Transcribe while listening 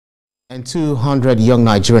And 200 young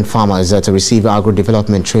Nigerian farmers are to receive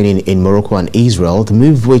agro-development training in Morocco and Israel. The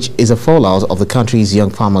move, which is a fallout of the country's Young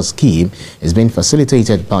Farmers Scheme, is being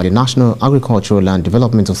facilitated by the National Agricultural Land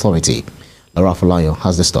Development Authority. Laura Folayo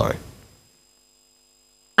has the story.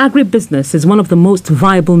 Agribusiness is one of the most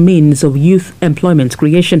viable means of youth employment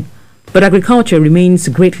creation. But agriculture remains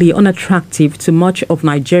greatly unattractive to much of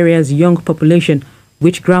Nigeria's young population,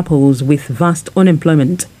 which grapples with vast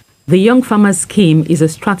unemployment. The Young Farmers Scheme is a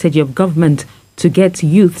strategy of government to get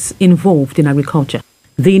youths involved in agriculture.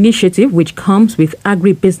 The initiative, which comes with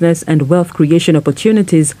agribusiness and wealth creation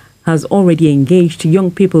opportunities, has already engaged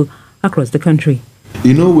young people across the country.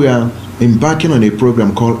 You know, we are embarking on a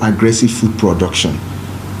program called Aggressive Food Production.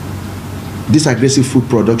 This aggressive food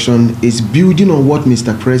production is building on what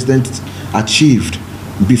Mr. President achieved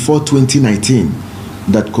before 2019,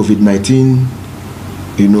 that COVID-19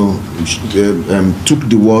 took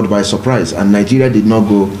the world by surprise, and Nigeria did not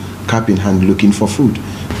go cap in hand looking for food.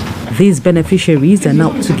 These beneficiaries are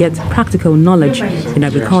now to get practical knowledge in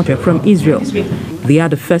agriculture from Israel. They are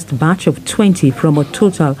the first batch of 20 from a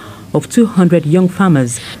total of 200 young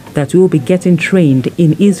farmers that will be getting trained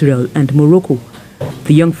in Israel and Morocco.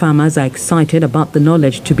 The young farmers are excited about the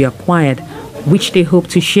knowledge to be acquired, which they hope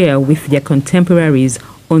to share with their contemporaries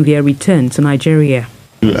on their return to Nigeria.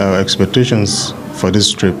 Our expectations for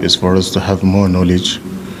this trip is for us to have more knowledge,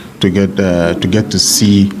 to get to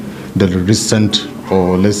see the recent,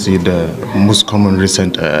 or let's say the most common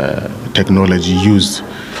recent technology used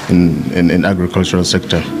in agricultural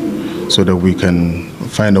sector, so that we can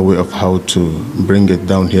find a way of how to bring it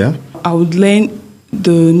down here. I would learn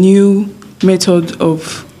the new method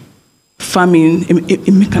of farming,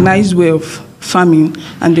 a mechanized way of farming,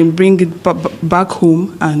 and then bring it back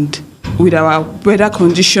home, and with our weather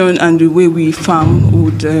condition and the way we farm,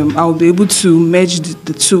 I'll be able to merge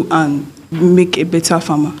the two and make a better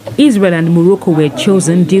farmer. Israel and Morocco were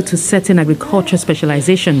chosen due to certain agriculture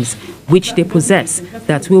specializations which they possess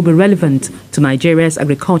that will be relevant to Nigeria's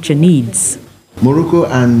agriculture needs. Morocco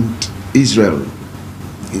and Israel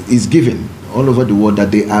is given all over the world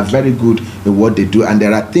that they are very good in what they do, and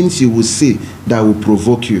there are things you will see that will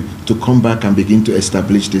provoke you to come back and begin to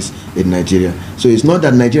establish this in Nigeria. So it's not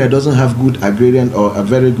that Nigeria doesn't have good agrarian or a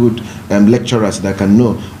very good lecturers that can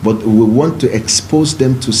know, but we want to expose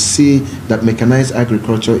them to see that mechanized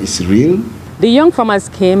agriculture is real. The Young Farmers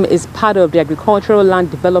Scheme is part of the Agricultural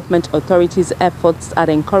Land Development Authority's efforts at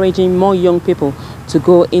encouraging more young people to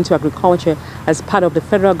go into agriculture as part of the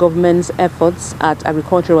federal government's efforts at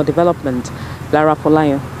agricultural development. Lara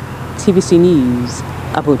Folayo, TVC News,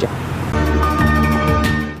 Abuja.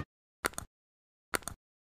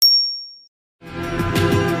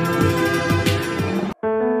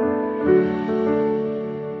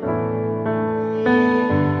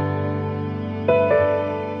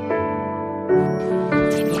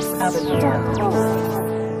 Abuja.